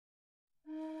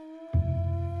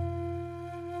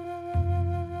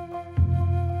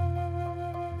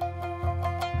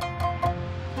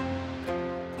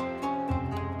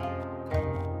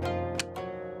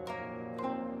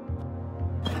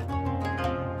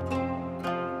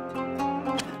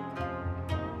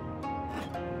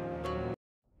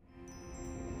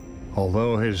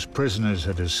Although his prisoners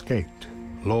had escaped,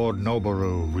 Lord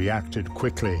Noboru reacted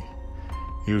quickly.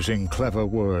 Using clever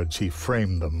words, he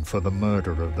framed them for the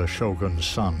murder of the Shogun's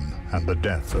son and the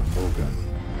death of Mugen.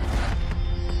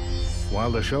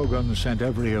 While the Shogun sent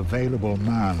every available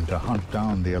man to hunt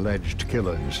down the alleged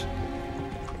killers,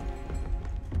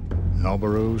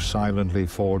 Noboru silently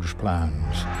forged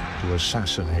plans to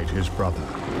assassinate his brother.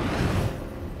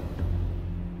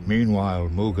 Meanwhile,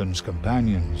 Mugen's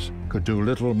companions could do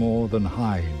little more than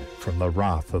hide from the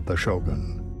wrath of the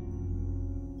Shogun.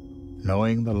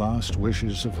 Knowing the last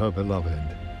wishes of her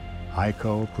beloved,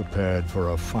 Aiko prepared for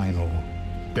a final,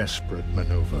 desperate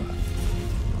maneuver.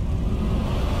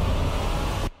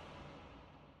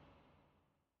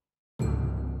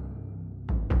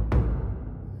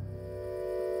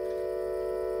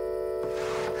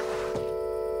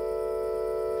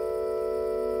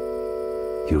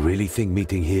 You really think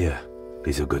meeting here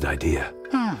is a good idea?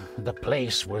 The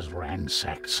place was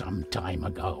ransacked some time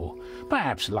ago.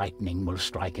 Perhaps lightning will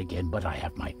strike again, but I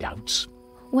have my doubts.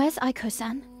 Where's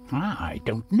Aiko-san? I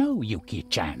don't know,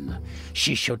 Yuki-chan.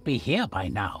 She should be here by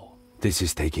now. This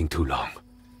is taking too long.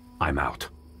 I'm out.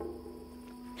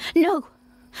 No!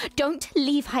 Don't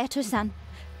leave, Hayato-san.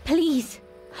 Please.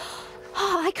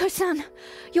 Oh, Aiko-san,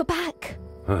 you're back.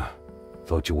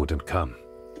 Thought you wouldn't come.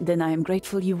 Then I am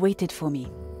grateful you waited for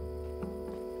me.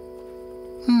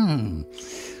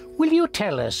 Will you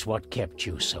tell us what kept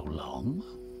you so long?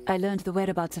 I learned the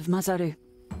whereabouts of Masuru.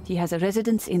 He has a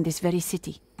residence in this very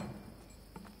city.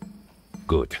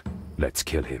 Good. Let's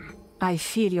kill him. I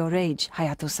feel your rage,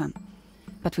 Hayato-san.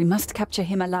 But we must capture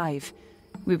him alive.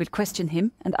 We will question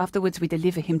him, and afterwards we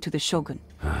deliver him to the Shogun.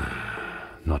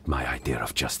 Not my idea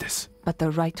of justice. But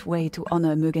the right way to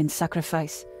honor Mugen's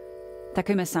sacrifice.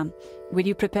 Takuma-san, will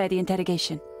you prepare the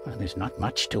interrogation? Well, there's not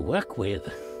much to work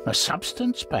with. A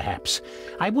substance, perhaps.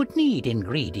 I would need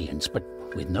ingredients, but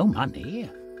with no money.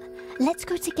 Let's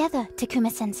go together,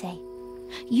 Takuma-sensei.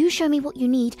 You show me what you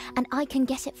need, and I can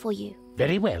get it for you.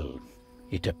 Very well.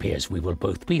 It appears we will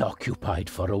both be occupied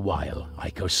for a while,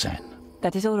 Aiko-san.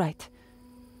 That is all right.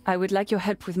 I would like your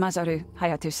help with Masuru,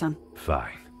 Hayato-san.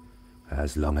 Fine.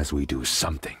 As long as we do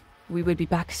something. We will be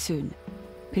back soon.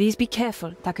 Please be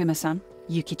careful, Takuma-san,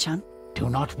 Yuki-chan.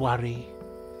 Do not worry.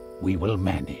 We will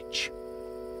manage.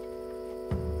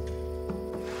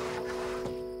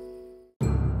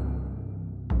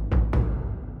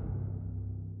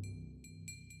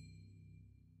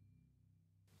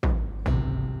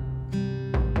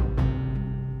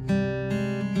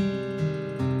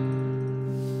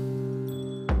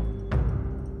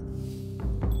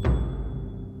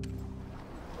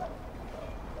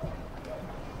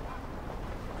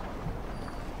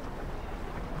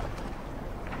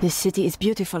 This city is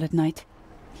beautiful at night.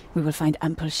 We will find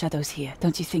ample shadows here,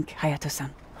 don't you think,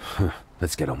 Hayato-san?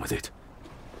 Let's get on with it.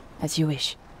 As you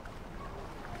wish.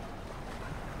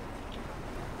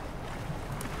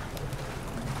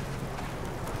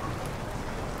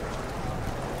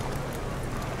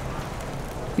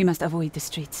 We must avoid the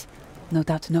streets. No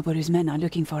doubt Noboru's men are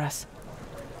looking for us.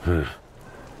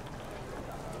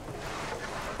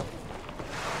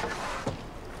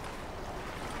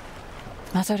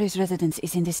 Masaru's residence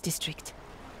is in this district.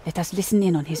 Let us listen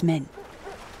in on his men.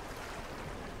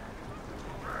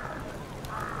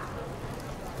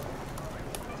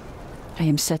 I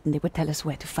am certain they would tell us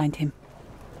where to find him.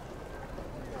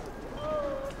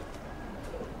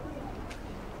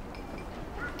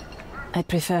 I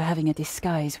prefer having a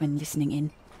disguise when listening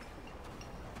in.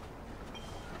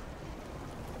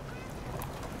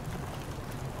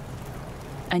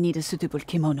 I need a suitable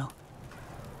kimono.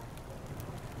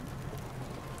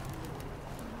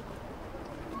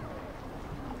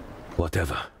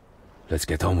 Whatever. Let's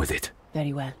get on with it.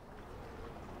 Very well.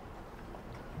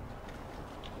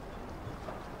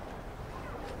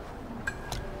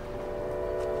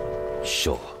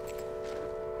 Sure.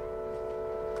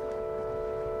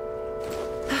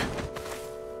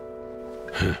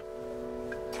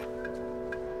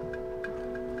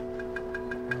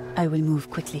 I will move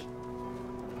quickly.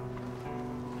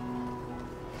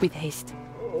 With haste.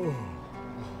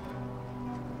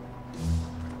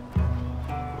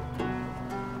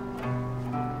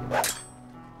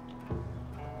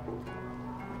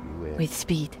 With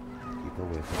speed.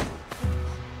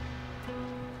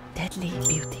 Deadly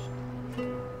beauty.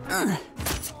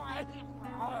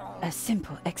 A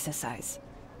simple exercise.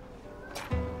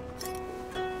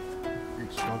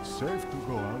 It's not safe to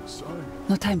go outside.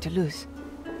 No time to lose.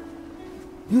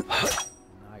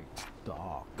 Night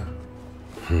dark.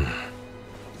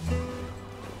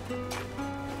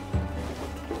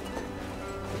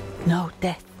 No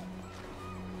death.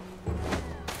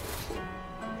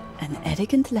 An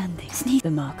elegant landing.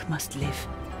 The mark must live.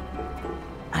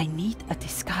 I need a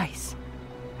disguise.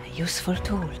 A useful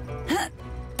tool. A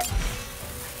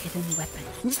hidden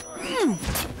weapon.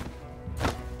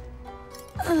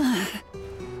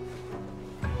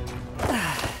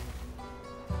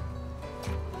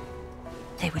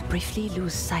 They will briefly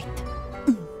lose sight.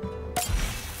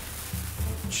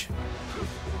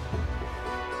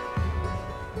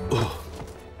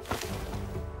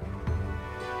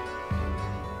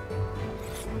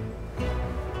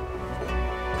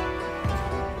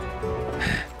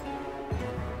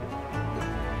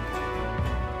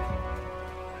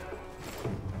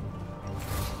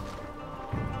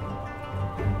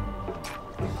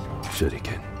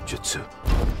 Shuriken Jutsu.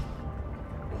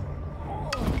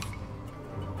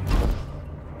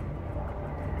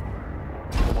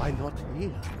 Why not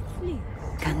here? Please,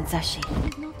 Kanzashi.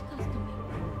 it is not customary.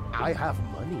 I have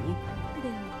money.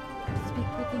 Then speak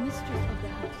with the mistress of the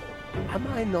house. Am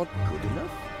I not good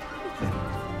enough? It is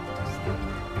not for me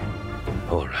to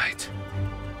say. All right.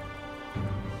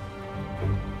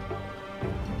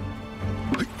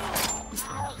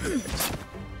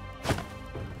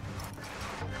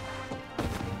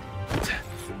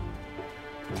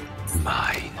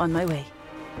 Mine. On my way.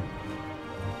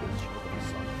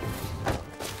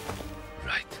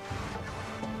 Right.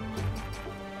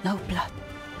 No blood.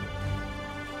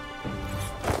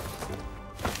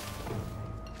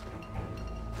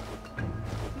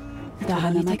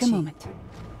 Darmar, take a moment.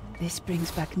 This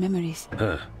brings back memories.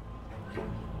 Huh.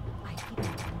 I keep it.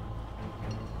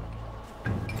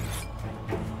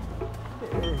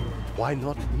 Why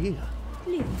not here?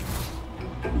 Please,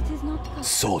 it is not customary.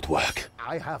 Sword work.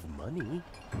 I have money.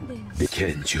 Then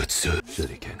Biken Jutsu.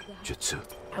 Shuriken Jutsu.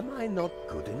 Am I not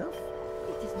good enough?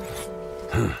 it is not for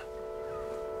me to say.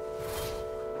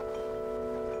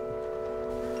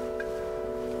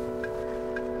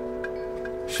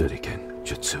 Shuriken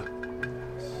Jutsu.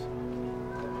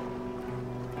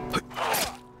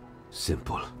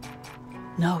 Simple.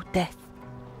 No death.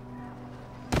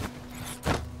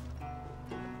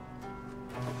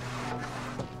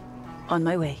 On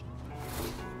my way.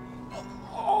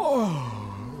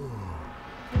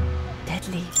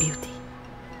 Deadly beauty.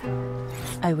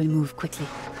 I will move quickly.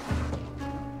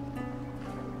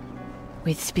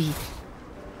 With speed.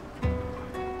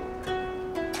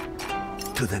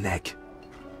 To the neck.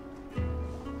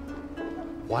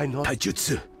 Why not?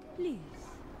 Taijutsu. Please,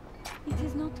 it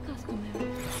is not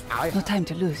customary. No time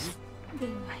to lose.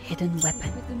 Then A hidden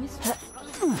weapon. with the mistress.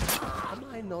 Am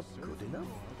I not good enough?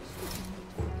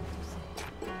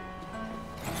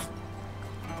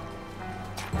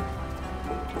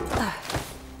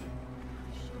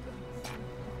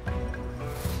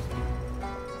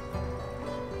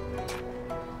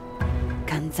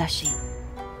 Kanzashi.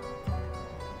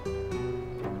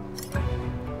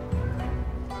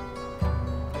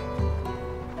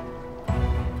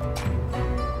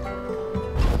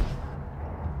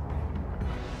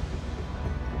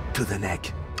 To the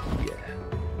neck. Yeah.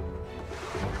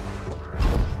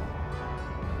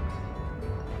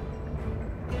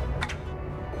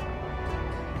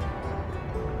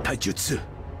 Taijutsu.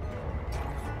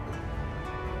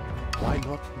 Why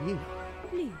not here?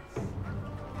 Please,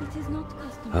 it is not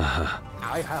customary.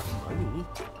 I have money.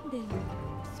 Then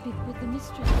speak with the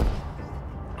mistress of the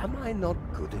house. Am I not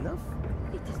good enough?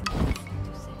 It is not for me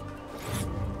to say.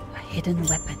 A hidden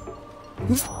weapon.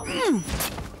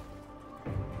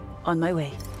 On my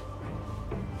way.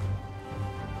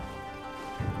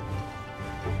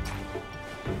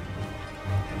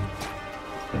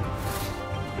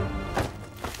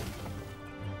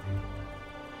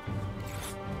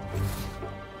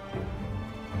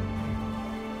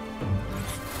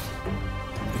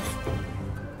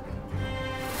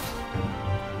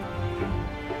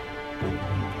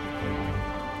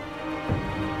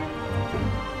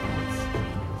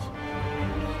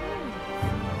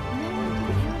 No one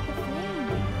took care of the flame.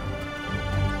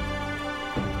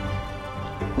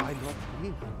 Why not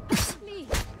here?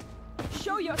 Please,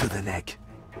 show your To the neck.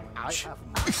 I have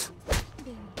money.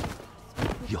 then speak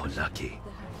with You're the lucky. mistress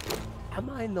of the house. Am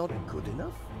I not good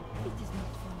enough? It is not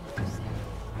for me to say.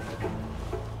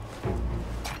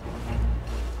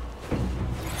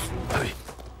 Hurry.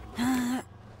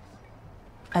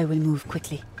 I will move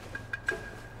quickly.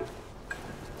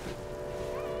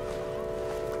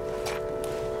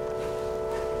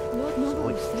 Lord So Noble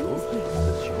it's Sen true. is here.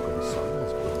 The Shogun's son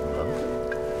has been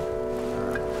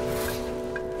murdered.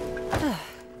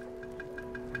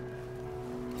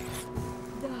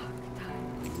 Dark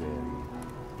times.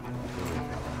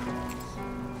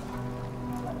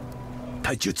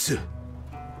 Taijutsu.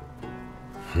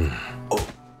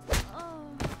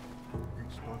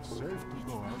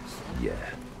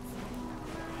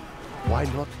 Why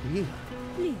not here?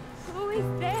 Please. Who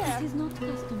is there? It is not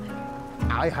customary.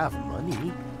 I have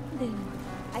money. Then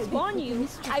I warn you,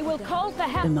 I will call for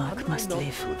help. The mark must Not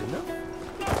live. good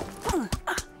enough.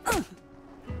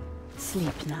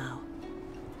 Sleep now.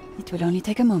 It will only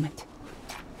take a moment.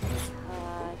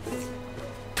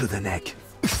 To the neck.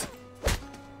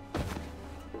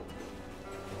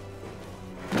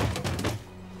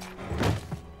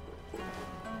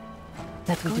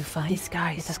 That will do fine.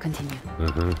 Disguise. Let us continue.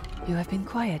 You have been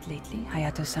quiet lately,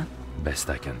 Hayato-san. Best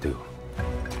I can do.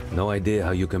 No idea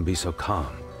how you can be so calm.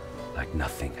 Like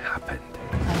nothing happened.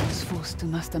 I was forced to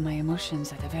master my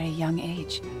emotions at a very young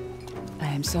age. I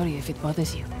am sorry if it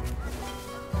bothers you.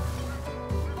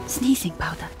 Sneezing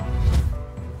powder.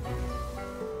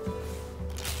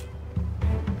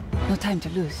 No time to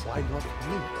lose. Why not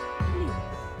me?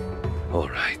 All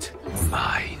right.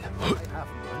 Mine. I have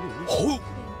money. Oh!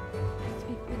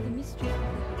 speak with the mistress of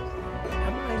the house.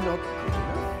 Am I not good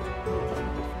enough?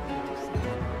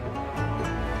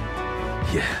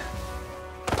 Yeah.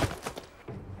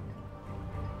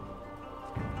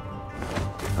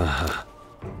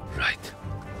 Right.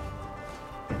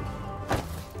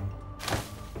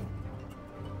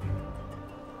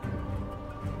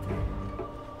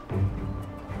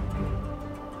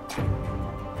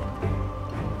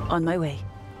 On my way.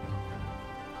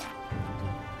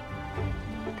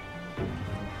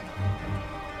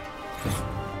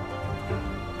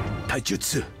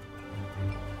 Taijutsu.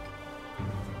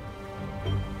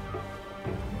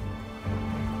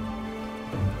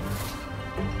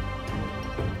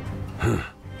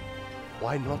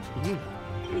 Why not here?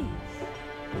 Please.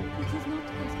 It is not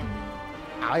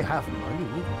customary. I have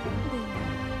money.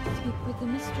 Then speak with the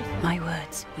mistress of My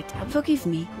words. Forgive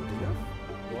me. Good enough?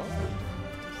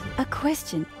 A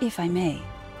question, if I may.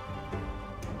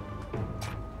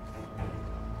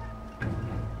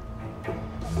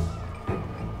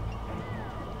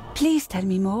 Please tell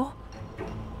me more.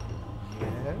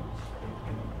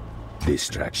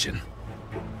 Distraction.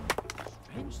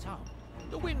 Strange sound.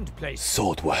 The wind plays.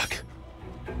 Sword work.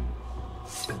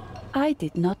 I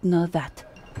did not know that.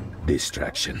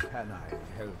 Distraction. Can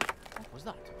I help? What was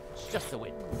that? It's just the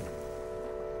wind.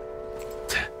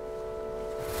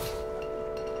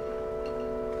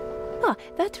 Ah,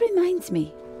 that reminds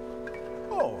me.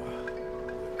 Oh.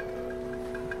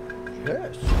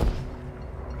 Yes.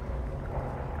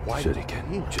 Why Shuriken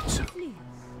not here? Jutsu. Please.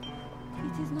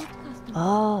 It is not customary.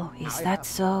 Oh, is that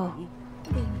so?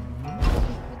 Then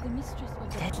speak with the mistress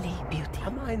of the house. Deadly beauty.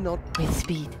 Am I not? With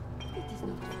speed. It is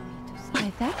not for me to say.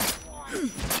 Like that?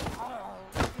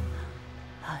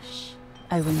 Hush.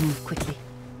 I will move quickly.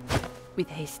 With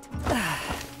haste.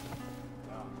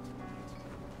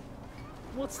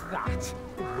 What's that?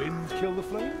 The wind kill the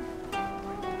flame?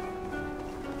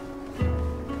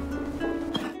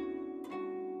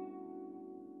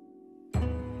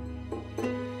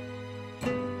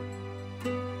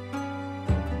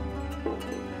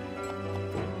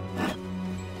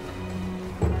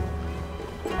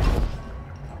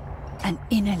 An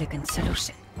inelegant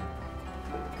solution.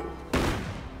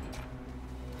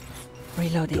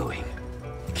 Reloading. Going.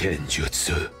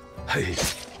 Kenjutsu. Hey.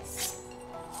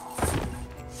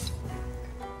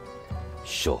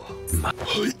 Sure.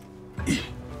 Hey.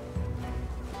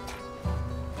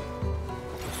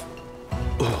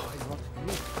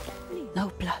 No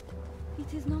blood.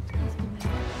 It is not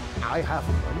customary. I have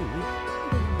money.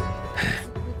 Then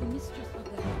speak with the mistress of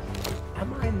the house.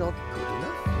 Am I not good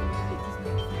enough? It is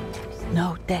not for me to say.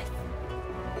 No death.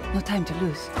 No time to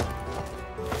lose.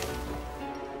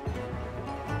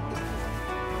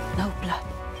 No blood.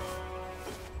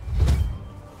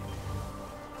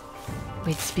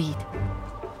 With speed.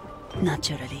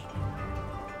 Naturally.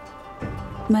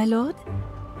 My lord,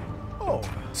 Oh,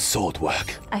 Sword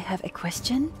work. I have a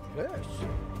question. yes.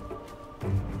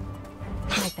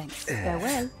 My thanks.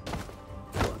 Farewell.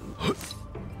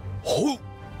 Oh.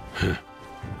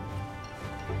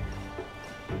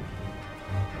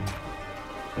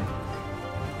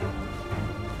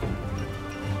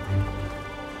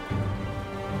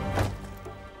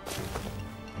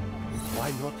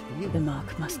 Why not here? The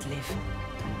mark must live.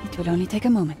 It will only take a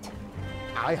moment.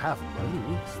 I have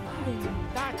money. Then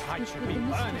That height speak should with be the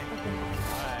mistress burning. of the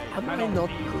house. Am I not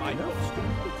good enough?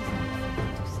 It is not for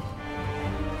me to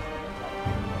say.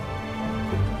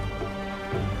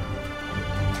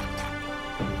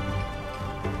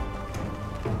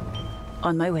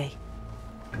 On my way.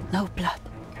 No blood.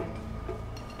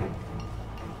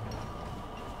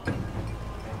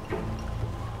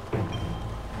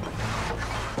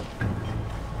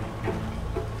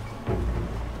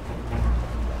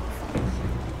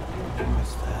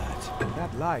 What's that?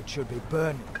 That light should be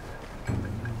burning.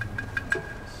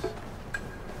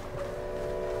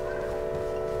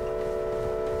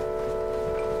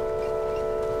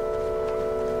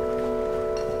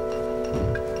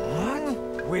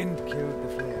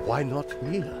 Why not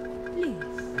here? Please.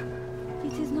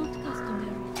 It is not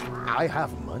customary. I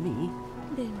have money.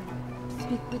 Then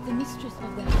speak with the mistress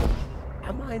of the house.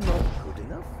 Am I not good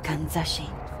enough? Kanzashi.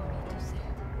 For me to say.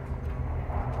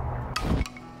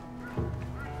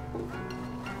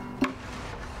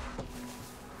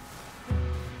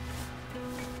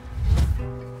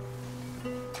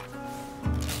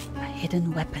 A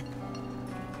hidden weapon.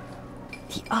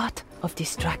 The art of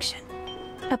distraction.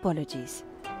 Apologies.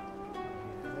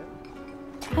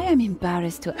 I am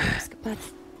embarrassed to ask, but...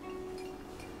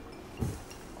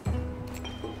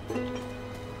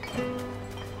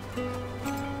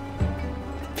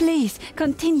 Please,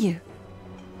 continue.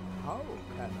 How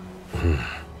can I?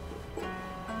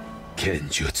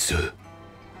 Kenjutsu.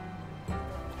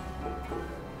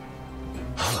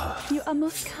 You are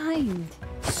most kind.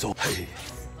 Sohei.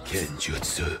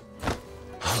 Kenjutsu.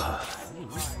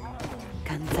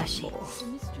 Kanzashi. The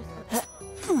mistress of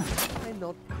Am I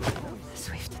not good enough?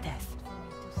 Swift death.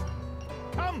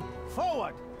 Come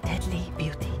forward! Deadly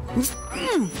beauty.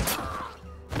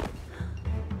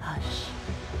 Hush.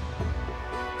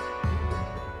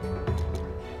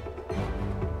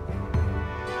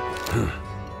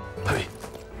 Hey.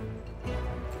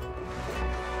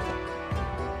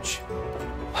 Ch.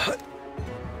 Huh.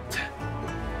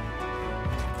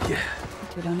 Yeah.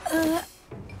 It will only...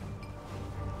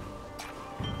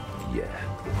 Yeah.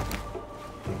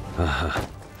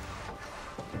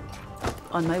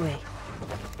 On my way.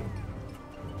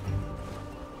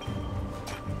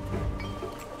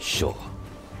 Sure.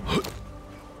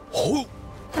 Oh.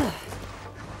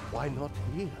 Why not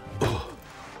here?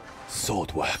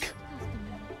 Sword work.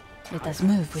 Let us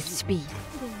move with speed.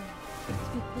 Then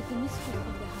speak with the mistress of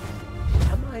the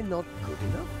house. Am I not good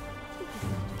enough? It is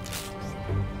not for me to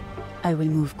say. I will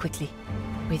move quickly,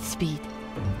 with speed.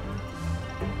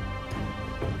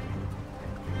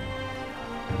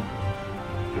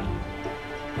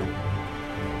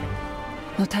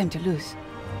 No time to lose.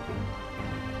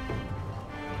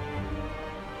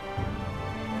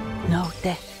 No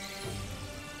death.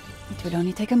 It will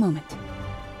only take a moment.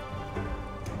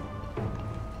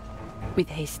 With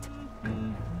haste.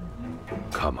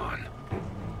 Come on.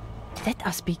 Let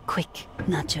us be quick,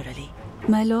 naturally.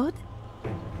 My lord,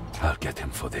 I'll get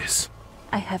him for this.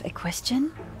 I have a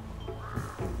question.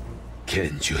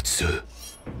 Kenjutsu.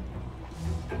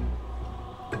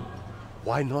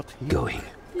 Why not here? Going.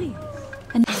 Please.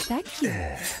 And thank you.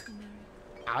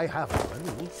 I have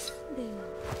money. Then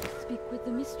speak with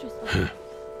the mistress of the house.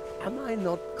 Am I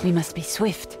not? We must be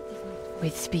swift, It is not for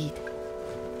with speed.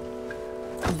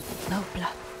 No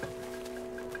blood.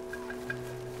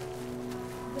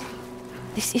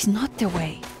 This is not the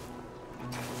way.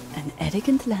 An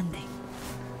elegant landing.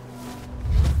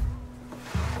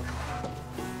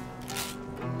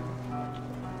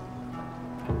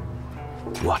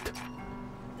 What?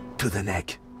 To the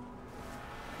neck.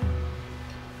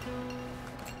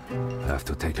 Have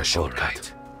to take a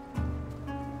shortcut.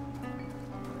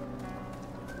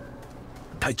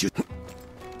 Taiju.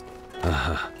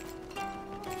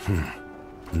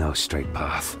 No straight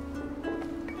path.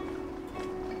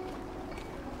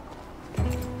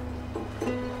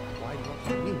 Why not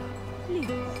here? Please.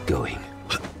 Going.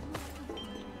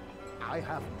 I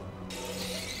have.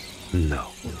 No.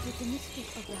 Speak with the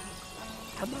mistress of the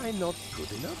house. Am I not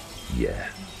good enough? Yeah.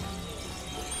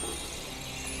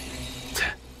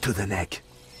 To the neck.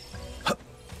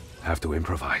 Have to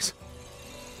improvise.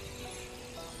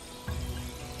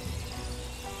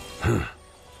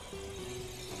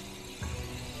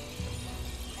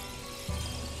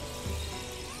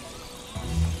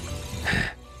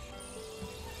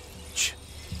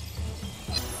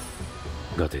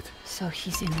 Got it. So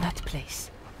he's in that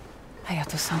place.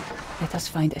 Hayato-san, let us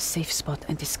find a safe spot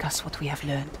and discuss what we have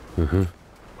learned.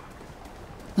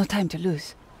 No time to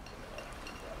lose.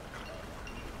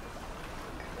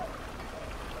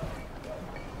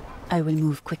 I will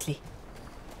move quickly.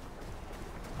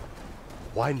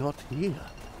 Why not here?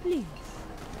 Please.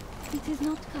 It is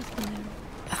not customary.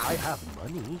 I have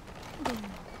money. Then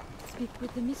speak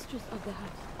with the mistress of the house.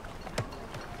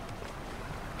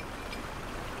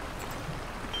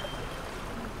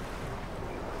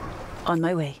 On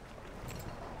my way.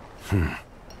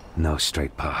 No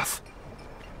straight path.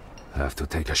 Have to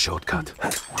take a shortcut.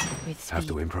 With Have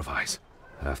to speed. improvise.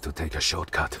 Have to take a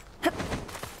shortcut. They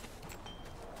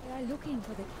are looking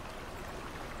for the...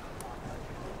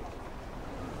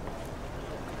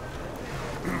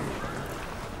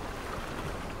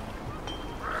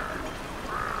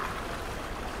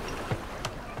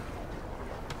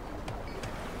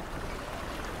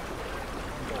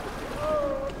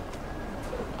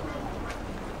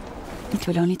 It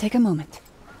will only take a moment.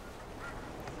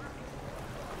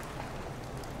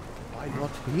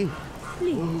 here.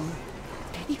 Please.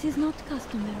 It is not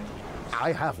customary.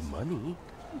 I have money.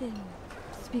 Then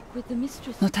speak with the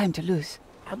mistress. No time to lose.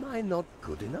 Am I not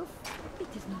good enough? It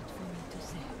is not for me to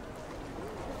say.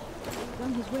 He's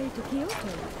on his way to Kyoto.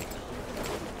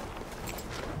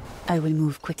 I will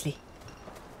move quickly.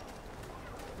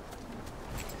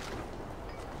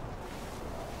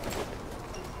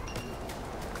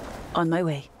 On my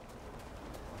way.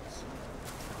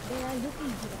 They are looking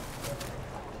for us.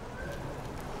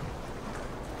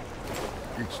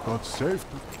 It's not safe.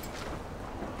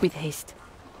 With haste.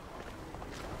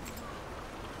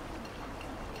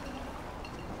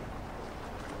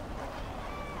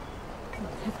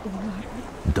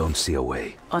 Don't see a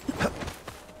way. On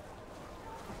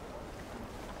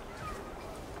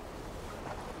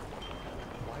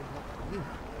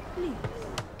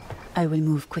I will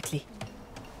move quickly.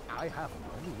 I have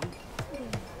money.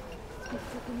 Speak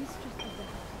with the mistress of the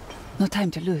house. No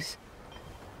time to lose.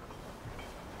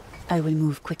 I will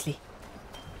move quickly.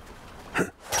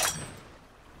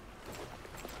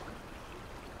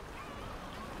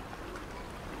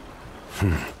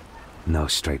 No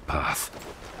straight path.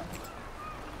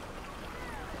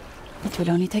 It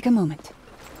will only take a moment.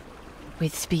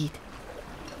 With speed.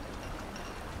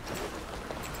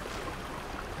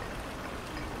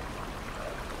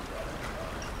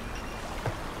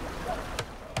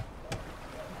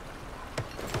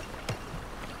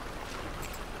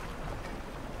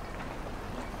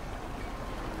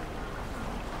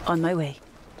 On my way.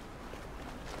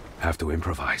 Have to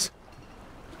improvise.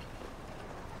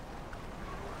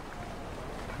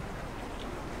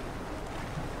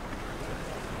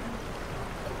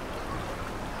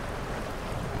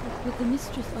 With the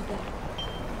mistress of the house.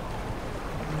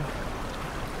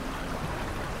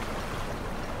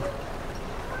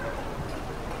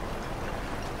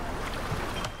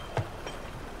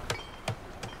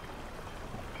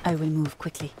 I will move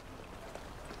quickly.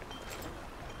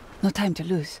 No time to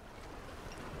lose.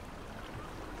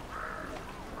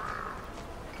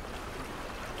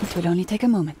 It will only take a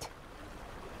moment.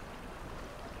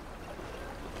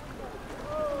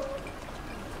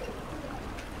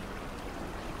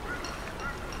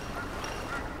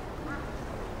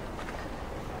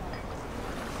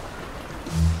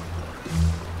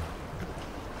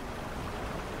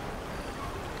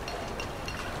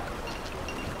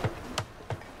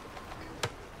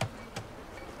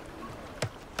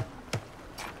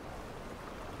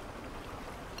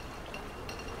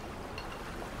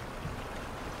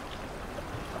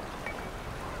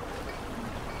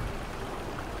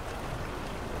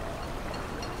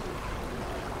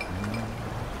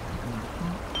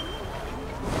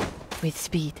 With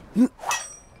speed. An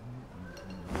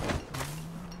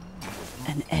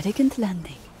elegant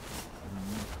landing.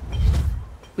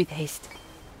 With haste.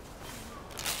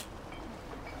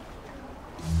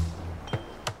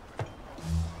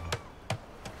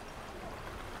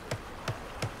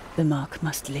 The mark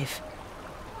must live.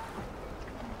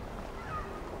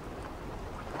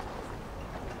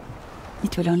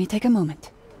 It will only take a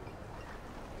moment.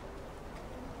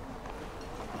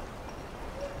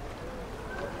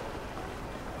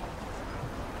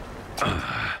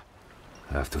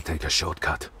 Have to take a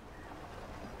shortcut.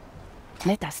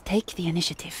 Let us take the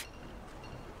initiative.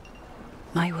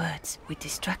 My words would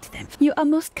distract them. You are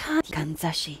most kind,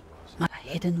 Kanzashi. My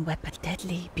hidden weapon,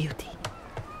 deadly beauty.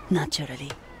 Naturally.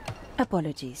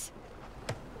 Apologies.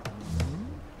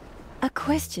 A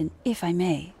question, if I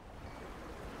may.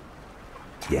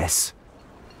 Yes.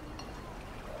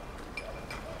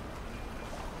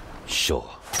 Sure.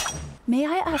 May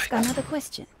I ask another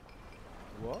question?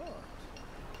 What?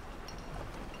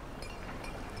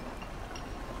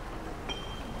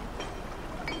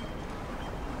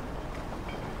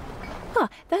 Ah,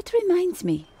 that reminds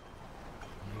me.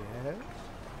 Yes?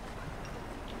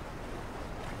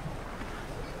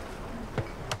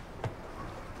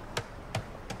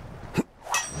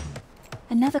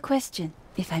 Another question,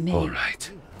 if I may. All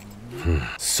right.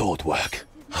 Sword work.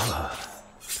 I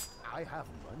have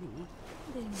money.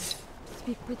 Then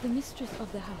speak with the mistress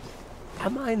of the house.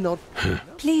 Am I not?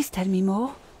 Please tell me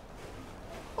more.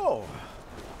 Oh.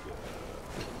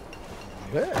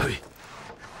 Yes.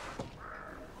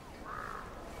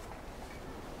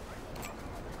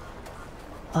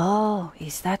 Oh,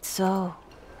 is that so?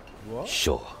 What?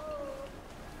 Sure.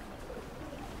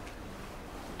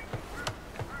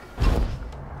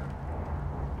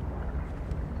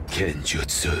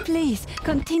 Kenjutsu. Please,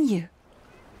 continue.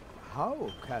 How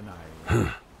can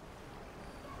I?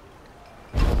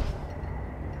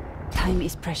 Time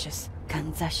is precious,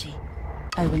 Kanzashi.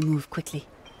 I will move quickly.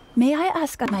 May I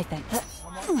ask my thanks?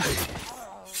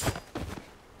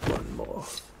 One more.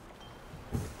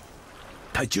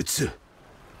 Taijutsu.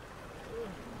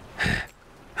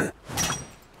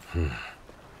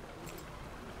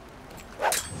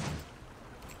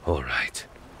 All right.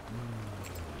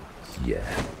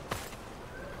 Yeah.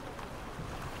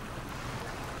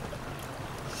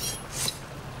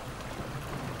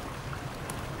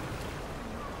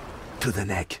 To the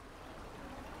neck.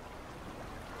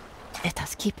 Let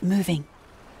us keep moving.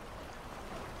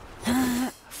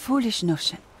 Foolish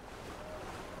notion.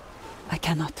 I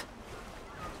cannot.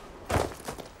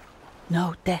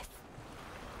 No death.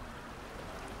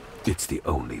 It's the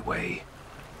only way.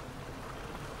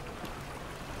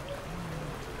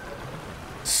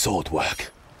 Sword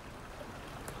work.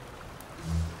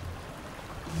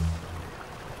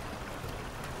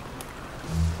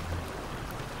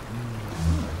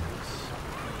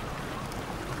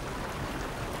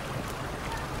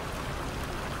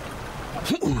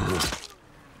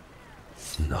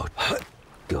 Not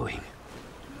going.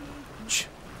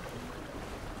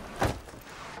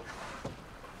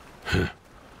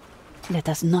 Let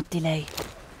us not delay.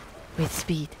 With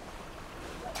speed.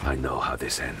 I know how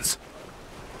this ends.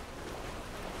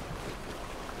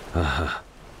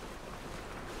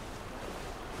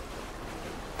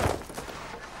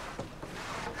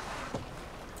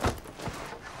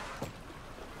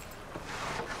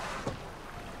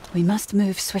 We must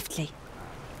move swiftly.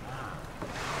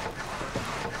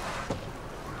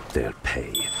 They'll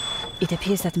pay. It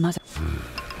appears that Mother...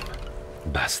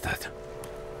 Bastard.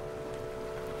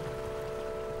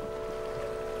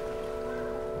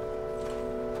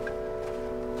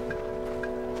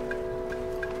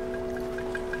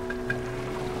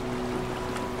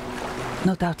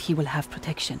 No doubt he will have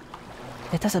protection.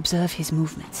 Let us observe his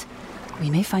movements. We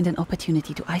may find an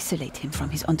opportunity to isolate him from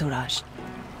his entourage.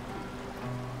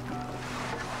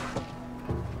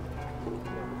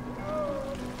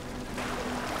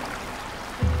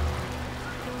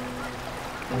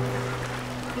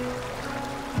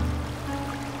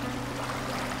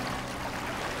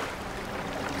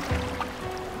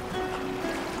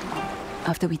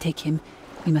 After we take him,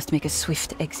 we must make a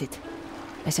swift exit.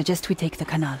 I suggest we take the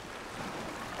canal.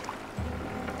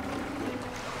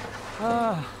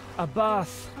 Ah, a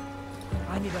bath.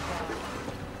 I need a bath.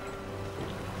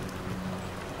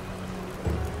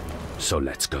 So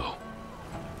let's go.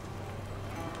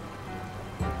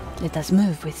 Let us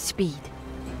move with speed.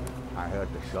 I heard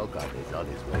the Shogun is on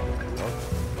his way to Kyoto.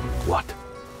 What?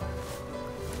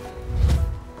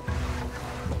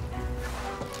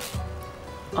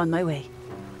 On my way.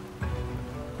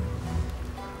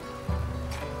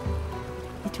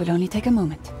 It will only take a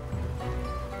moment.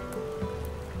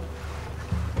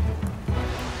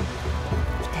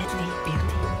 Deadly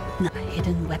beauty. A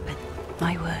hidden weapon.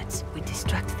 My words will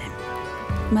distract them.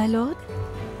 My lord?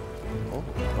 Oh,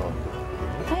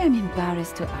 I am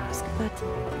embarrassed to ask, but...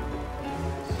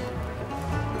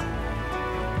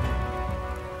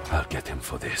 I'll get him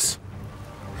for this.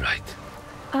 Right.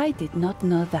 I did not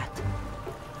know that.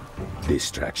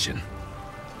 Distraction.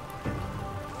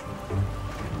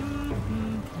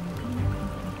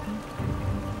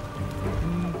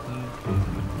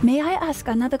 May I ask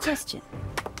another question?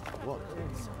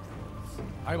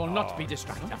 I will not be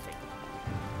distracted. Nothing.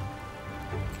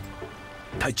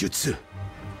 Taijutsu.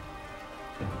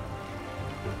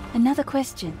 Another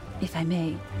question, if I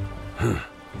may.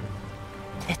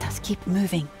 Let us keep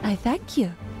moving. I thank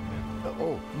you.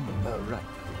 right.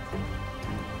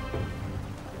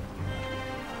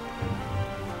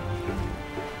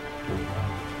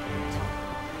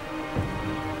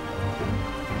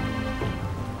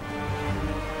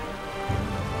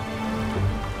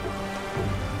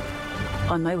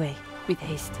 On my way, with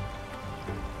haste.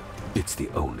 It's the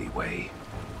only way.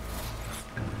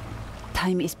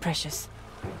 Time is precious.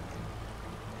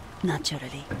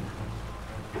 Naturally.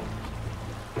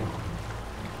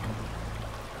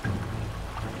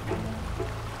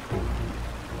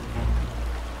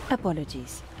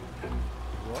 Apologies.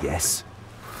 Yes.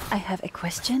 I have a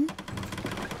question.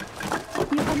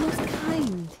 You are most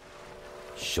kind.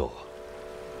 Sure.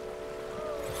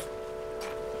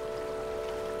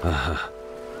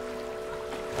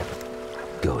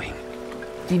 Going.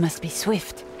 We must be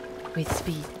swift. With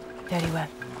speed. Very well.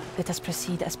 Let us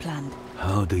proceed as planned.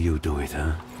 How do you do it,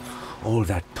 huh? All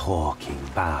that talking,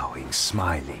 bowing,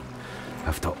 smiling.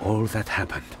 After all that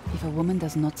happened. If a woman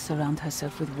does not surround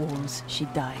herself with walls, she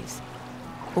dies.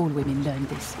 All women learn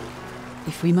this.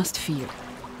 If we must fear,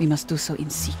 we must do so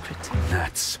in secret.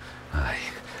 That's... I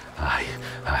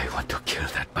want to kill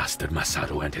that bastard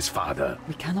Masuru and his father.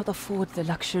 We cannot afford the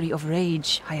luxury of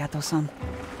rage, Hayato-san.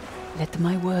 Let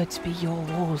my words be your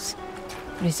walls.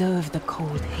 Reserve the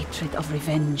cold hatred of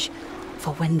revenge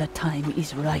for when the time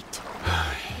is right.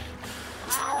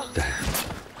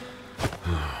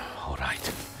 All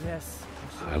right. Yes.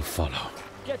 I'll follow.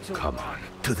 Get to Come on,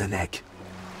 to the neck.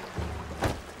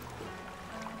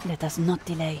 Let us not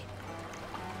delay.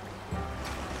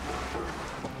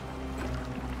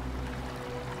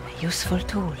 A useful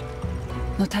tool.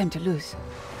 No time to lose.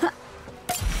 Ha!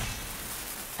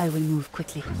 I will move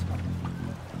quickly.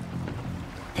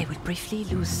 They will briefly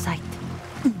lose sight.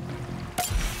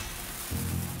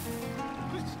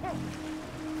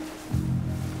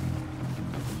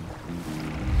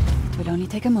 It will only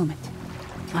take a moment.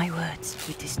 My words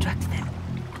will distract them.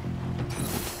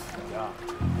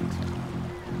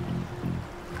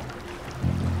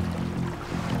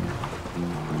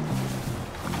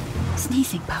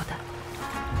 Sneezing powder.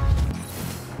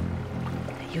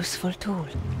 A useful tool.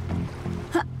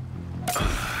 Ha!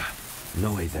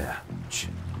 No way there.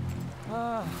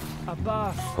 a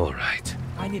bath. All right.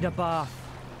 I need a bath.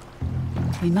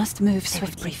 We must move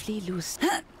swiftly. Briefly lose.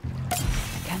 I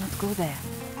cannot go there.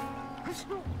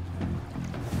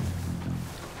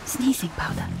 Sneezing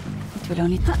powder. It will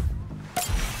only... Ha!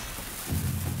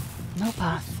 No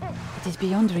path. It is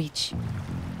beyond reach.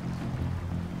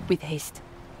 With haste.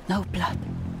 No blood.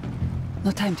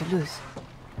 No time to lose.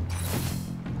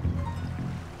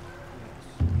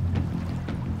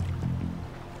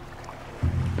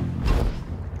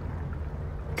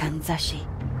 Kanzashi.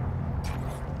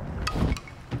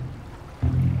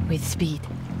 With speed.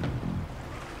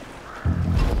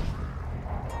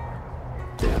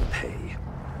 Their pay.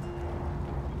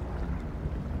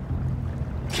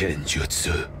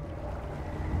 Kenjutsu.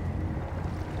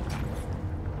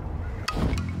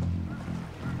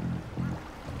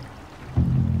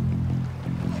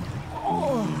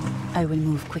 I will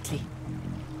move quickly.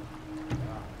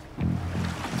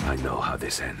 I know how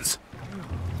this ends.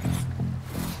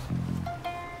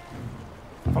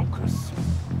 Focus.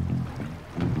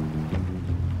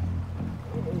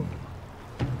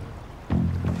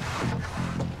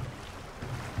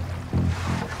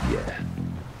 Yeah.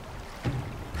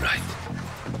 Right.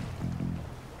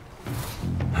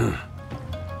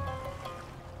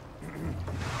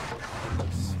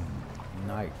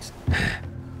 Night.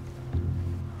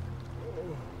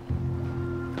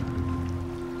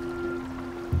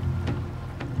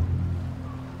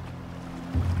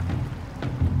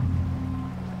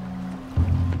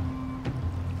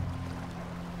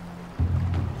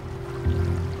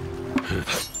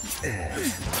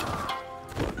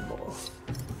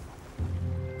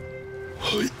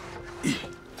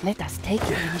 Let us take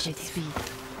the initiative speed.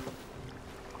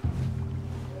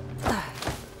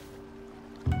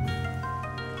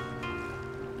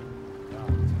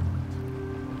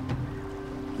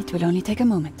 It will only take a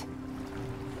moment.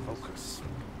 Focus.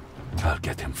 I'll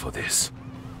get him for this.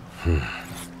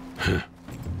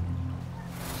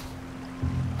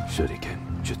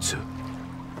 Shuriken Jutsu.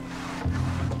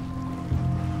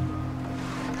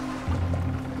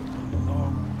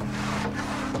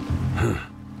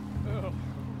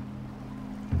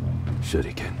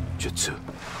 Shuriken Jutsu.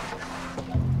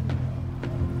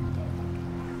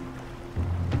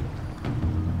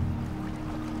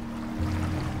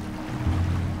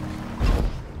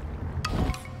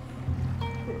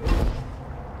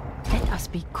 Let us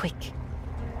be quick.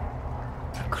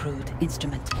 A crude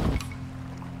instrument.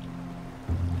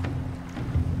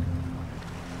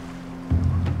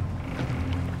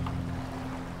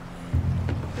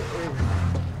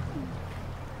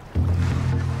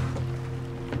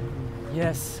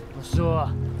 Yes,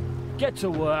 Masuru. Get to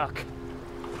work.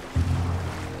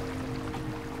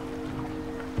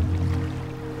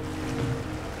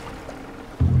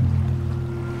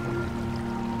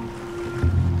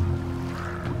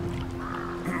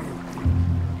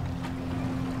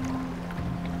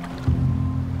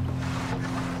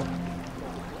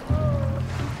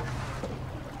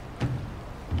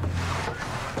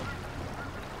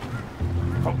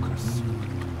 Focus.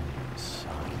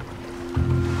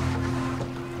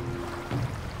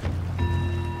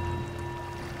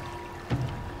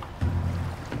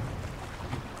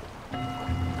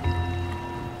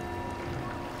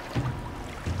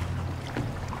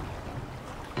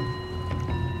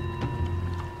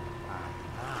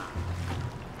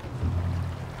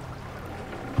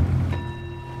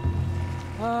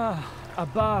 A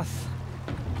bath.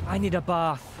 I need a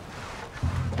bath.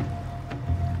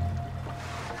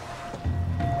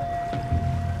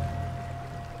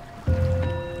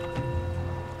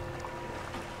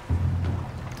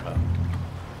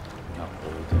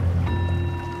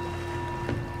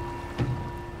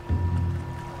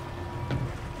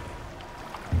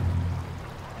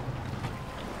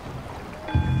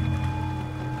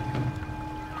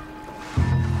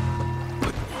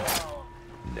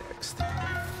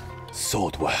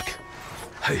 sword work.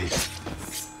 Hey.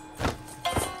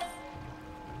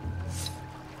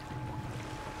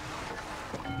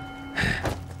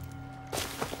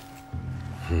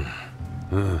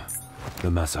 The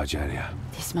massage area.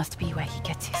 This must be where he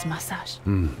gets his massage.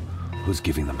 Who's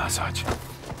giving the massage?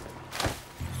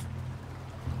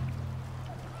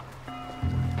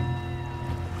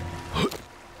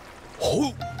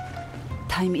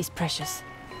 Time is precious.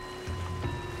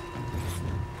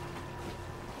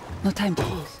 No time to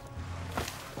lose.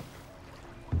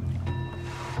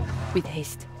 With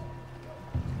haste.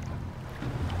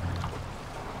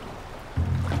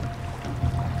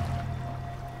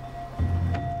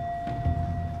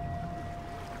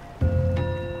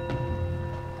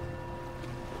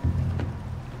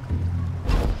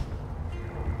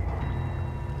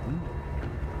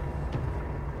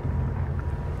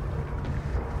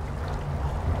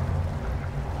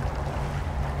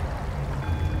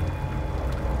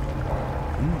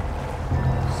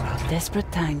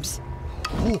 Desperate times.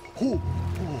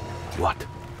 What?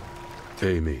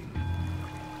 Aiming.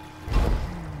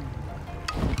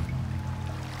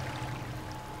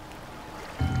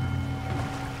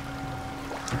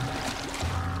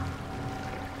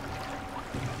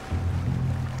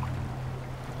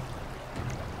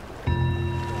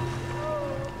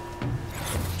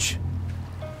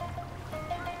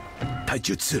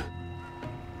 Taijutsu.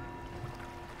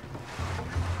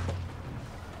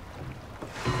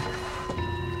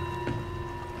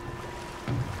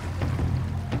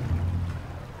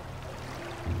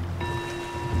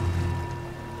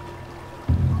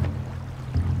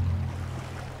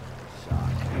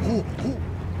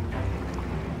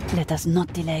 Let us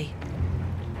not delay.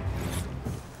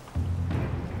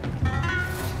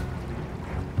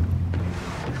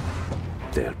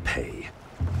 They'll pay.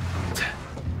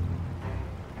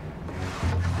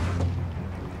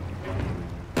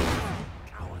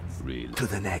 Really? To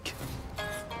the neck.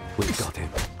 We've got him.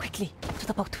 Quickly, to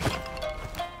the boat with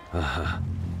you.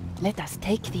 Let us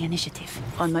take the initiative.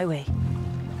 On my way.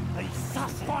 These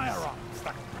sus firearms,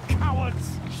 the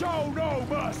cowards! Show no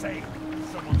mercy!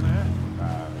 Someone there?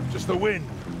 Just the wind.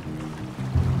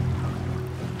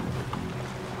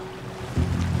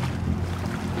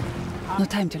 No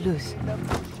time to lose.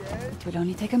 It will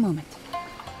only take a moment.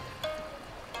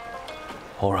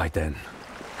 All right then.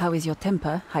 How is your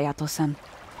temper, Hayato-san?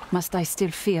 Must I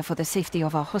still fear for the safety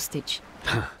of our hostage?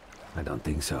 I don't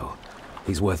think so.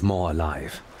 He's worth more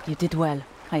alive. You did well,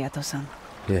 Hayato-san.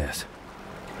 Yes.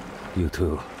 You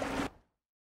too.